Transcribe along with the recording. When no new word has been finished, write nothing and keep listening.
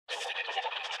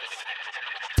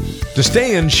To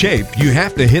stay in shape, you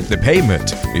have to hit the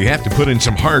pavement. You have to put in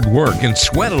some hard work and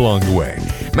sweat along the way.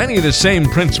 Many of the same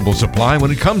principles apply when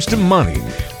it comes to money.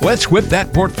 Let's whip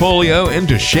that portfolio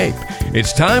into shape.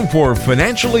 It's time for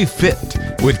Financially Fit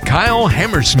with Kyle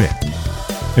Hammersmith.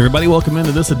 Hey everybody, welcome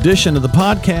into this edition of the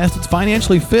podcast. It's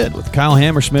Financially Fit with Kyle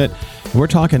Hammersmith. We're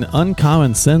talking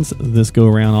uncommon sense this go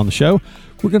around on the show.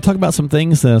 We're going to talk about some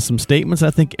things, some statements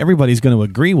I think everybody's going to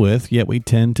agree with, yet we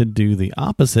tend to do the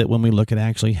opposite when we look at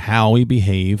actually how we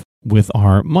behave with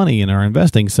our money and our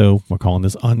investing. So we're calling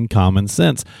this uncommon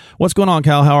sense. What's going on,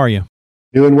 Kyle? How are you?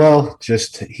 Doing well.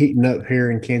 Just heating up here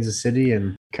in Kansas City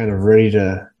and kind of ready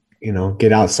to,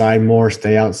 get outside more,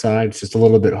 stay outside. It's just a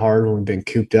little bit hard when we've been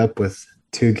cooped up with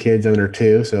 2 kids under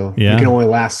 2. So you can only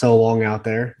last so long out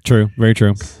there. True. Very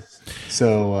true.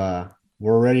 So,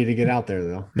 we're ready to get out there,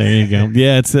 though. There you go.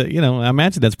 Yeah, it's I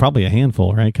imagine that's probably a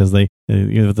handful, right? Because they,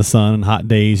 with the sun and hot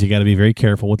days, you got to be very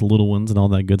careful with the little ones and all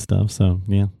that good stuff. So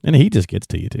yeah, and the heat just gets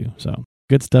to you too. So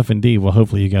good stuff indeed. Well,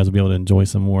 hopefully you guys will be able to enjoy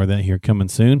some more of that here coming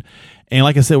soon. And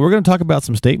like I said, we're going to talk about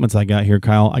some statements I got here,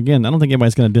 Kyle. Again, I don't think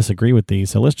anybody's going to disagree with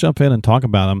these. So let's jump in and talk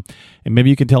about them. And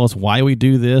maybe you can tell us why we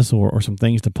do this or some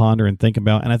things to ponder and think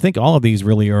about. And I think all of these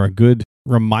really are a good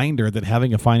reminder that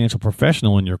having a financial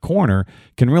professional in your corner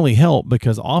can really help,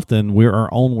 because often we're our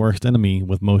own worst enemy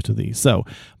with most of these. So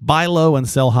buy low and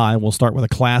sell high. We'll start with a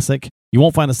classic. You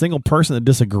won't find a single person that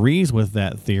disagrees with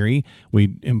that theory.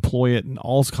 We employ it in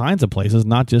all kinds of places,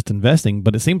 not just investing.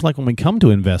 But it seems like when we come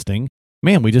to investing,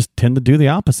 man, we just tend to do the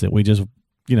opposite. We just,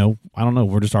 I don't know,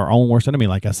 we're just our own worst enemy.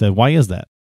 Like I said, why is that?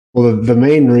 Well, the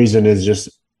main reason is just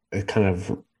a kind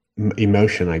of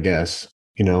emotion, I guess,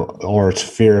 or it's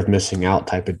fear of missing out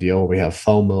type of deal. We have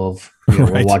FOMO of,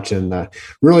 Right. We're watching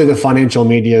the financial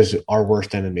media is our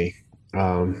worst enemy.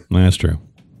 That's true.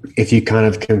 If you kind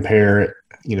of compare,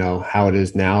 how it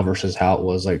is now versus how it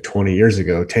was like 20 years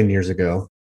ago, 10 years ago,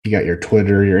 you got your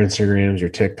Twitter, your Instagrams, your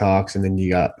TikToks, and then you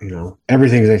got,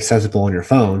 everything's accessible on your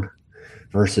phone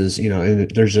versus, and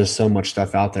there's just so much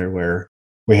stuff out there where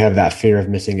we have that fear of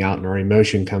missing out and our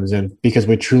emotion comes in because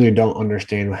we truly don't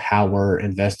understand how we're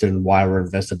invested and why we're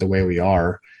invested the way we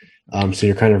are. So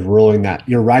you're kind of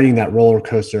you're riding that roller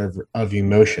coaster of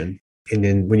emotion. And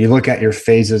then when you look at your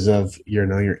phases of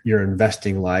your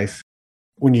investing life,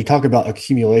 when you talk about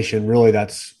accumulation, really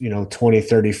that's, 20,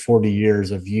 30, 40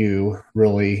 years of you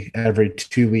really every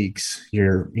 2 weeks,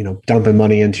 you're, dumping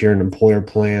money into your employer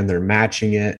plan, they're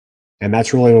matching it. And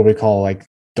that's really what we call like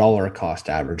dollar cost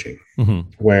averaging,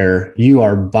 where you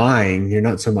are buying, you're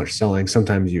not so much selling,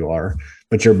 sometimes you are,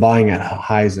 but you're buying at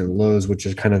highs and lows, which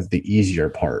is kind of the easier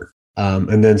part.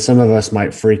 And then some of us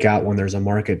might freak out when there's a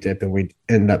market dip and we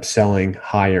end up selling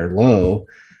high or low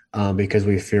because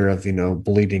we fear of,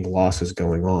 bleeding losses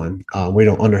going on. We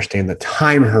don't understand the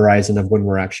time horizon of when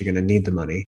we're actually going to need the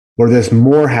money. Where this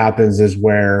more happens is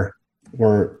where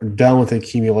we're done with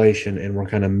accumulation and we're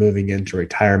kind of moving into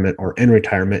retirement or in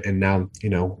retirement. And now,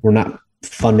 we're not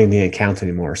funding the account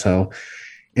anymore. So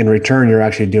in return, you're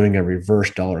actually doing a reverse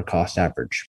dollar cost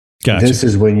average. Gotcha. This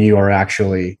is when you are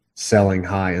actually selling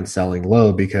high and selling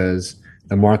low because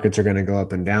the markets are going to go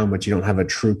up and down, but you don't have a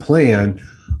true plan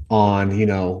on,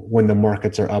 when the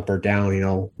markets are up or down,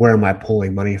 where am I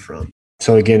pulling money from?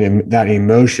 So again, that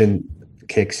emotion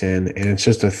kicks in, and it's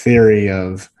just a theory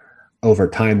of over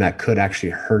time that could actually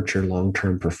hurt your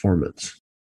long-term performance.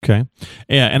 Okay.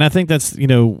 Yeah. And I think that's,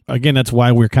 again, that's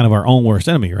why we're kind of our own worst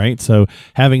enemy, right? So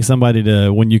having somebody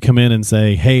when you come in and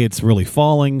say, hey, it's really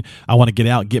falling, I want to get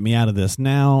out, get me out of this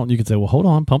now. You can say, well, hold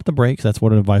on, pump the brakes. That's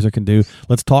what an advisor can do.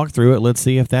 Let's talk through it. Let's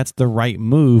see if that's the right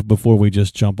move before we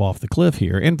just jump off the cliff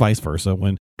here, and vice versa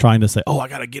when trying to say, oh, I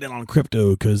got to get in on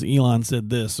crypto because Elon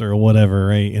said this or whatever,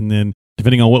 right? And then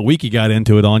depending on what week you got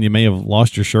into it on, you may have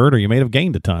lost your shirt or you may have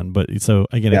gained a ton. But so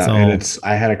again,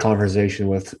 I had a conversation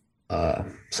with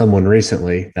someone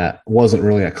recently that wasn't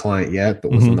really a client yet,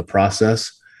 but was in the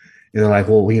process. And they're like,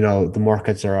 well, the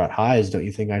markets are at highs. Don't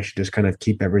you think I should just kind of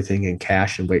keep everything in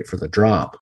cash and wait for the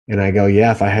drop? And I go,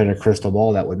 yeah, if I had a crystal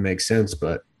ball, that would make sense.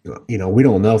 But, we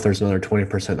don't know if there's another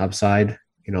 20% upside,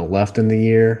 left in the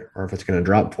year, or if it's going to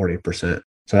drop 40%.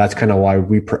 So that's kind of why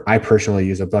I personally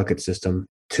use a bucket system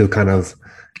to kind of,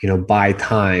 buy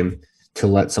time to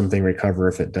let something recover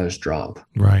if it does drop.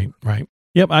 Right.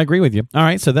 Yep, I agree with you. All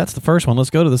right, so that's the first one. Let's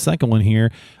go to the second one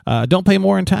here. Don't pay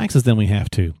more in taxes than we have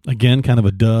to. Again, kind of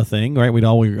a duh thing, right? We'd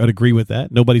agree with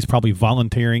that. Nobody's probably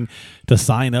volunteering to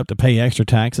sign up to pay extra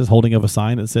taxes, holding up a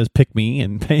sign that says, pick me,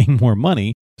 and paying more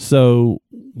money. So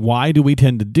why do we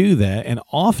tend to do that? And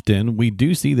often we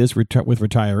do see this with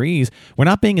retirees. We're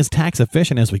not being as tax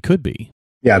efficient as we could be.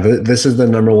 Yeah, this is the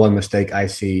number one mistake I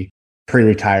see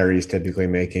pre-retirees typically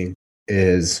making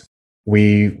is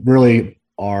we really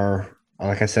are,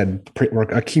 like I said, we're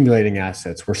accumulating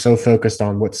assets. We're so focused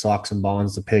on what stocks and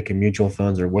bonds to pick and mutual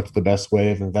funds or what's the best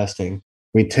way of investing.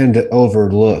 We tend to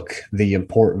overlook the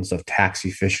importance of tax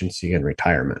efficiency in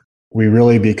retirement. We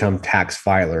really become tax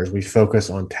filers. We focus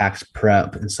on tax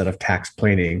prep instead of tax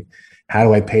planning. How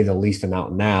do I pay the least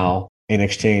amount now? In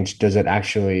exchange, does it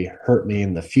actually hurt me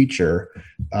in the future?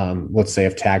 Let's say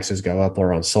if taxes go up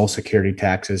or on Social Security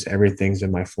taxes, everything's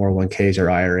in my 401ks or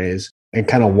IRAs. And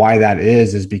kind of why that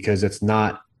is because it's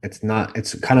kind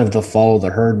of the follow the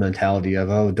herd mentality of,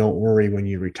 oh, don't worry, when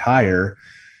you retire,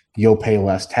 you'll pay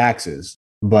less taxes.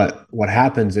 But what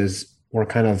happens is we're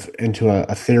kind of into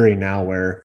a theory now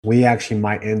where we actually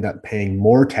might end up paying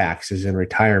more taxes in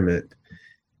retirement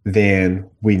than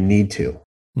we need to.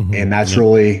 Mm-hmm. And that's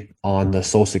really on the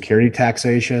Social Security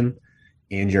taxation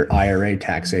and your IRA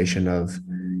taxation of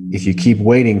if you keep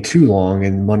waiting too long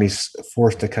and money's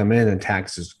forced to come in and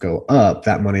taxes go up,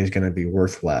 that money is going to be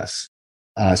worth less.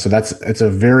 So it's a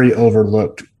very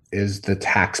overlooked is the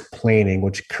tax planning,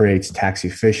 which creates tax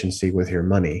efficiency with your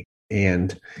money.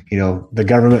 And, the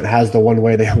government has the one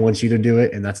way they want you to do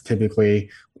it. And that's typically,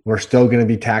 we're still going to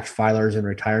be tax filers in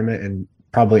retirement and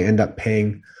probably end up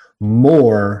paying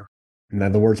more. In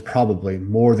other words, probably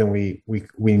more than we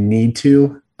need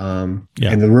to. And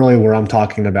really where I'm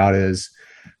talking about is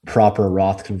proper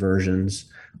Roth conversions,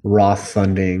 Roth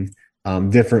funding,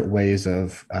 different ways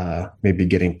of maybe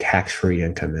getting tax-free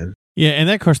income in. Yeah, and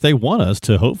of course they want us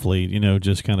to hopefully,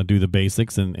 just kind of do the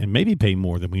basics and maybe pay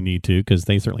more than we need to because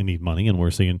they certainly need money, and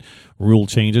we're seeing rule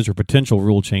changes or potential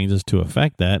rule changes to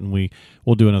affect that, and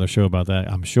we'll do another show about that,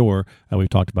 I'm sure. We've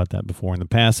talked about that before in the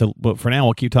past, but for now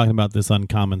we'll keep talking about this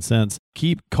uncommon sense.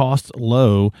 Keep costs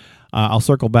low. I'll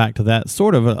circle back to that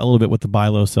sort of a little bit with the buy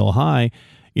low, sell high.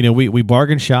 We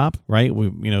bargain shop, right? We,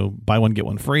 buy one, get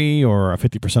one free or a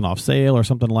 50% off sale or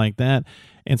something like that.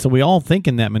 And so we all think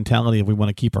in that mentality if we want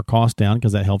to keep our costs down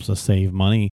because that helps us save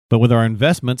money. But with our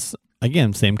investments,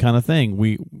 again, same kind of thing.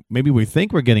 We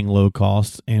think we're getting low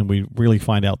costs and we really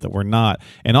find out that we're not.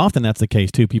 And often that's the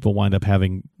case too. People wind up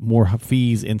having more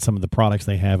fees in some of the products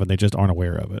they have and they just aren't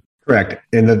aware of it. Correct.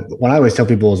 And what I always tell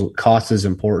people is cost is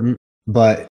important,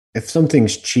 but if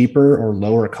something's cheaper or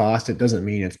lower cost, it doesn't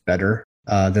mean it's better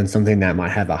than something that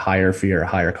might have a higher fee or a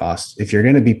higher cost. If you're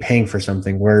going to be paying for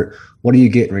something, what do you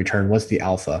get in return? What's the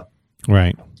alpha?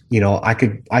 Right.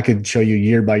 I could show you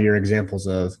year by year examples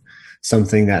of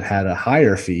something that had a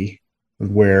higher fee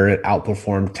where it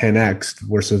outperformed 10x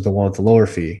versus the one with the lower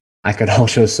fee. I could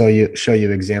also show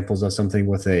you examples of something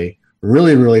with a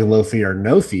really, really low fee or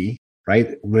no fee,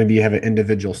 right? Maybe you have an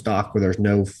individual stock where there's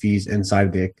no fees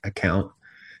inside the account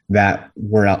that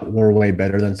were way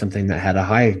better than something that had a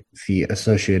high fee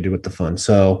associated with the fund.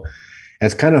 So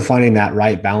it's kind of finding that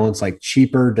right balance. Like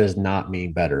cheaper does not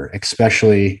mean better,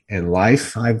 especially in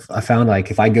life. I found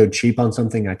like if I go cheap on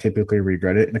something, I typically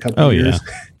regret it in a couple of years.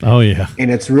 Oh yeah.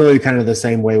 And it's really kind of the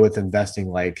same way with investing.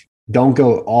 Like don't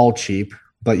go all cheap,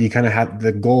 but you kind of have,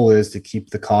 the goal is to keep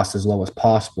the cost as low as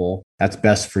possible. That's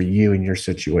best for you in your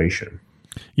situation.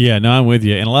 Yeah, no, I'm with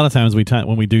you. And a lot of times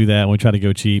when we do that, when we try to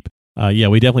go cheap,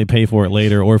 we definitely pay for it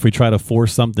later. Or if we try to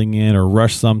force something in or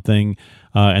rush something,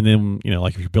 and then,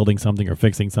 like if you're building something or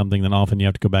fixing something, then often you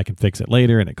have to go back and fix it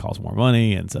later and it costs more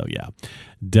money. And so, yeah,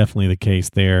 definitely the case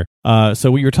there.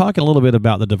 So we were talking a little bit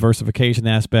about the diversification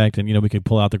aspect and, we could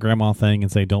pull out the grandma thing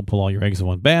and say, don't pull all your eggs in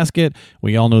one basket.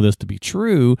 We all know this to be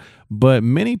true, but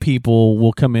many people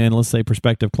will come in, let's say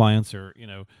prospective clients or,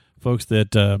 folks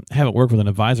that haven't worked with an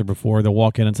advisor before, they'll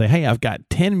walk in and say, hey, I've got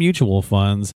 10 mutual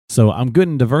funds, so I'm good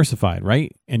and diversified,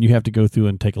 right? And you have to go through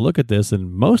and take a look at this,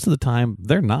 and most of the time,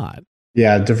 they're not.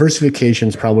 Yeah, diversification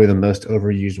is probably the most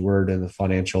overused word in the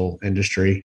financial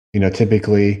industry.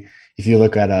 Typically, if you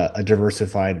look at a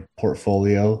diversified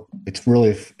portfolio, it's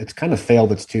kind of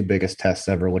failed its two biggest tests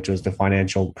ever, which was the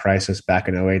financial crisis back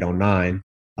in 08, 09,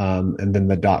 and then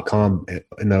the .com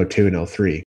in 02 and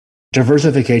 03.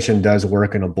 Diversification does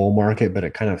work in a bull market, but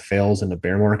it kind of fails in a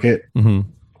bear market. Mm-hmm.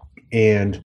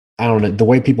 And I don't know, the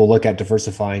way people look at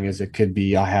diversifying is it could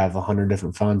be, I have 100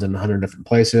 different funds in 100 different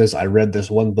places. I read this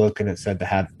one book and it said to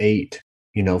have 8,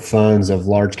 funds of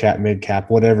large cap, mid cap,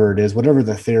 whatever it is, whatever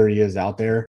the theory is out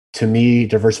there. To me,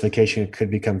 diversification could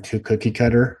become too cookie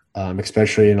cutter,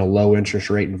 especially in a low interest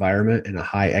rate environment in a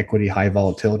high equity, high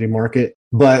volatility market.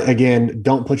 But again,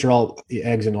 don't put your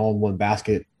eggs in one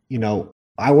basket.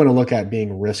 I want to look at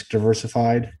being risk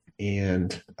diversified,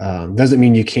 and doesn't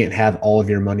mean you can't have all of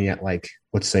your money at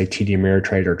let's say TD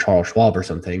Ameritrade or Charles Schwab or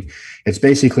something. It's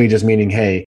basically just meaning,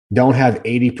 hey, don't have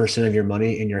 80% of your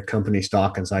money in your company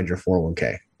stock inside your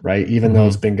 401k. right? Even though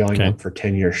it's been going up for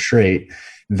 10 years straight,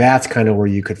 that's kind of where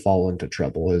you could fall into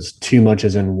trouble, is too much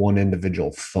is in one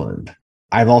individual fund.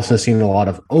 I've also seen a lot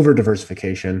of over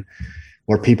diversification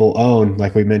where people own,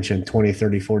 like we mentioned, 20,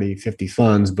 30, 40, 50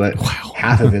 funds, but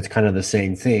half of it's kind of the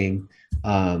same thing.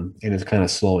 And it's kind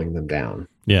of slowing them down.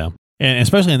 Yeah. And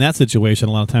especially in that situation,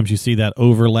 a lot of times you see that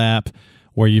overlap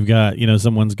where you've got,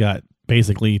 someone's got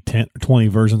basically 10 or 20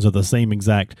 versions of the same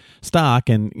exact stock.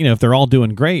 And, if they're all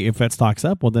doing great, if that stock's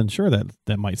up, well, then sure,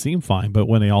 that might seem fine. But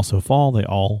when they also fall, they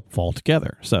all fall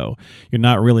together. So you're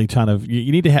not really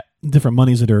you need to have different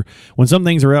monies that are, when some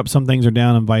things are up, some things are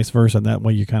down, and vice versa. And that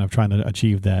way you're kind of trying to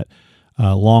achieve that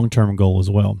long-term goal as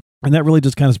well. And that really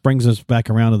just kind of brings us back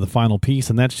around to the final piece.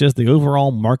 And that's just the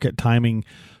overall market timing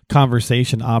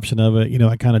conversation option of it.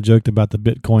 I kind of joked about the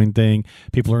Bitcoin thing.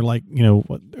 People are like,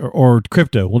 or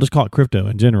crypto. We'll just call it crypto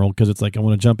in general, because it's like, I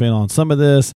want to jump in on some of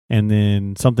this, and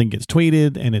then something gets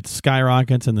tweeted and it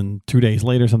skyrockets, and then 2 days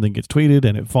later something gets tweeted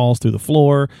and it falls through the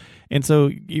floor. And so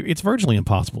it's virtually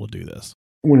impossible to do this.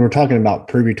 When we're talking about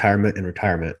pre-retirement and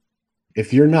retirement,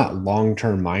 if you're not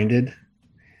long-term minded,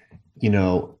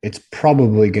 it's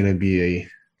probably going to be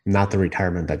not the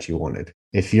retirement that you wanted.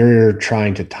 If you're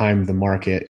trying to time the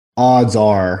market, odds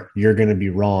are you're going to be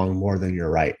wrong more than you're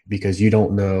right, because you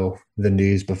don't know the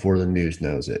news before the news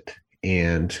knows it.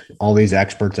 And all these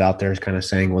experts out there is kind of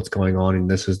saying what's going on,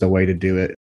 and this is the way to do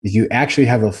it. If you actually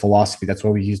have a philosophy, that's why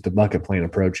we use the bucket plan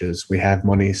approaches. We have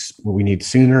money we need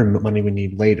sooner and money we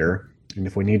need later. And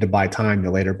if we need to buy time,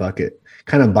 the later bucket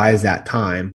kind of buys that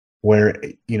time where,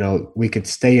 we could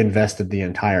stay invested the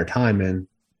entire time. And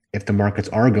if the markets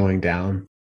are going down,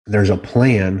 there's a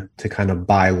plan to kind of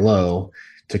buy low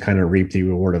to kind of reap the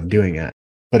reward of doing it.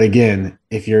 But again,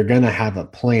 if you're going to have a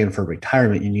plan for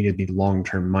retirement, you need to be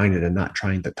long-term minded and not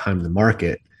trying to time the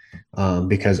market,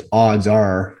 because odds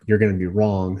are you're going to be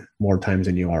wrong more times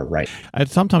than you are right.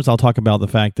 Sometimes I'll talk about the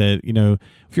fact that,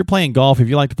 if you're playing golf, if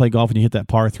you like to play golf and you hit that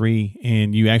par 3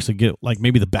 and you actually get like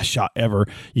maybe the best shot ever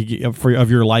of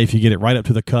your life, you get it right up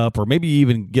to the cup, or maybe you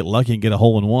even get lucky and get a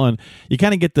hole in one, you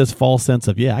kind of get this false sense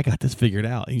of, I got this figured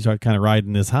out. And you start kind of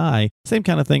riding this high. Same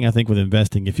kind of thing, I think, with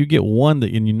investing. If you get one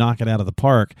and you knock it out of the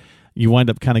park, you wind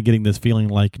up kind of getting this feeling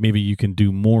like maybe you can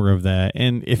do more of that.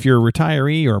 And if you're a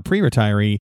retiree or a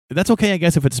pre-retiree, that's okay, I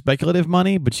guess, if it's speculative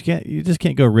money, but you just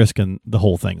can't go risking the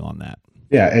whole thing on that.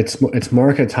 Yeah, it's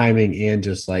market timing and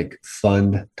just like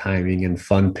fund timing and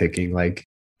fund picking. Like,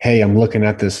 hey, I'm looking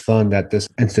at this fund at this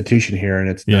institution here, and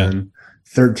it's done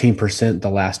 13% the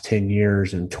last 10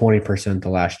 years and 20% the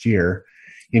last year.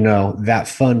 That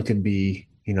fund could be,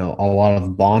 a lot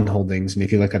of bond holdings. And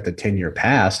if you look at the 10-year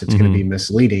past, it's going to be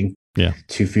misleading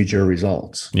to future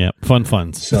results. Yeah, fun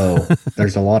funds. So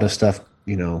there's a lot of stuff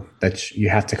that you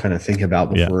have to kind of think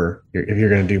about before if you're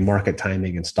going to do market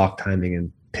timing and stock timing and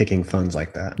picking funds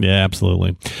like that. Yeah,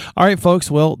 absolutely. All right,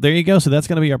 folks. Well, there you go. So that's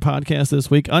going to be our podcast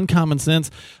this week. Uncommon Sense.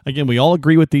 Again, we all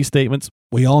agree with these statements.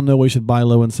 We all know we should buy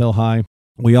low and sell high.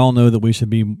 We all know that we should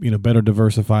be, better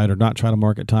diversified or not try to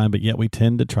market time, but yet we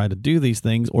tend to try to do these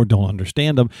things or don't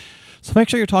understand them. So make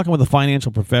sure you're talking with a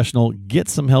financial professional. Get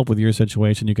some help with your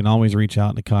situation. You can always reach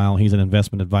out to Kyle. He's an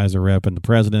investment advisor rep and the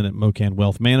president at Mocan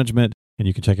Wealth Management. And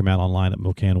you can check him out online at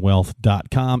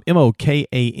mocanwealth.com,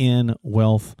 MOKAN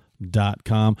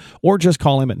wealth.com, or just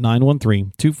call him at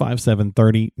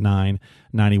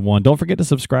 913-257-3991. Don't forget to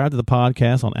subscribe to the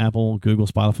podcast on Apple, Google,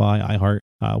 Spotify, iHeart,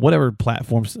 whatever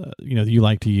platforms you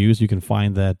like to use. You can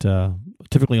find that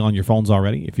typically on your phones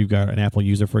already. If you've got an Apple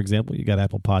user, for example, you got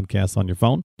Apple Podcasts on your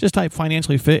phone. Just type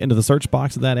Financially Fit into the search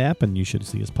box of that app, and you should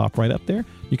see us pop right up there.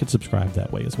 You can subscribe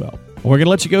that way as well. We're going to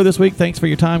let you go this week. Thanks for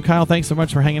your time, Kyle. Thanks so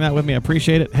much for hanging out with me. I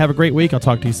appreciate it. Have a great week. I'll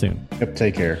talk to you soon. Yep,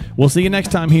 take care. We'll see you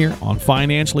next time here on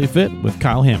Financially Fit with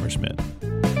Kyle Hammerschmidt.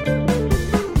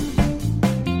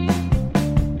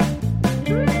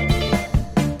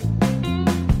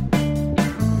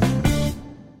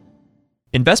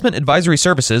 Investment advisory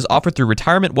services offered through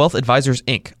Retirement Wealth Advisors,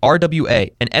 Inc.,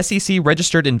 RWA, an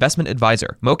SEC-registered investment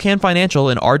advisor. Mocan Financial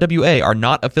and RWA are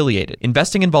not affiliated.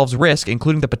 Investing involves risk,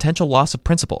 including the potential loss of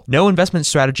principal. No investment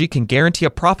strategy can guarantee a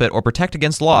profit or protect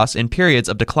against loss in periods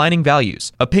of declining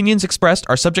values. Opinions expressed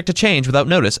are subject to change without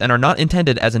notice and are not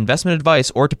intended as investment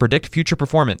advice or to predict future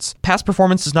performance. Past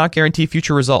performance does not guarantee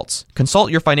future results.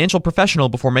 Consult your financial professional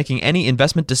before making any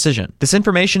investment decision. This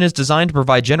information is designed to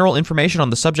provide general information on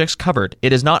the subjects covered.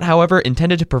 It is not, however,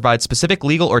 intended to provide specific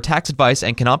legal or tax advice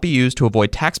and cannot be used to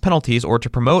avoid tax penalties or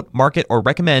to promote, market, or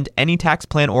recommend any tax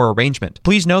plan or arrangement.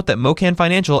 Please note that Mocan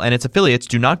Financial and its affiliates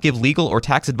do not give legal or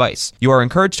tax advice. You are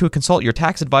encouraged to consult your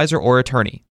tax advisor or attorney.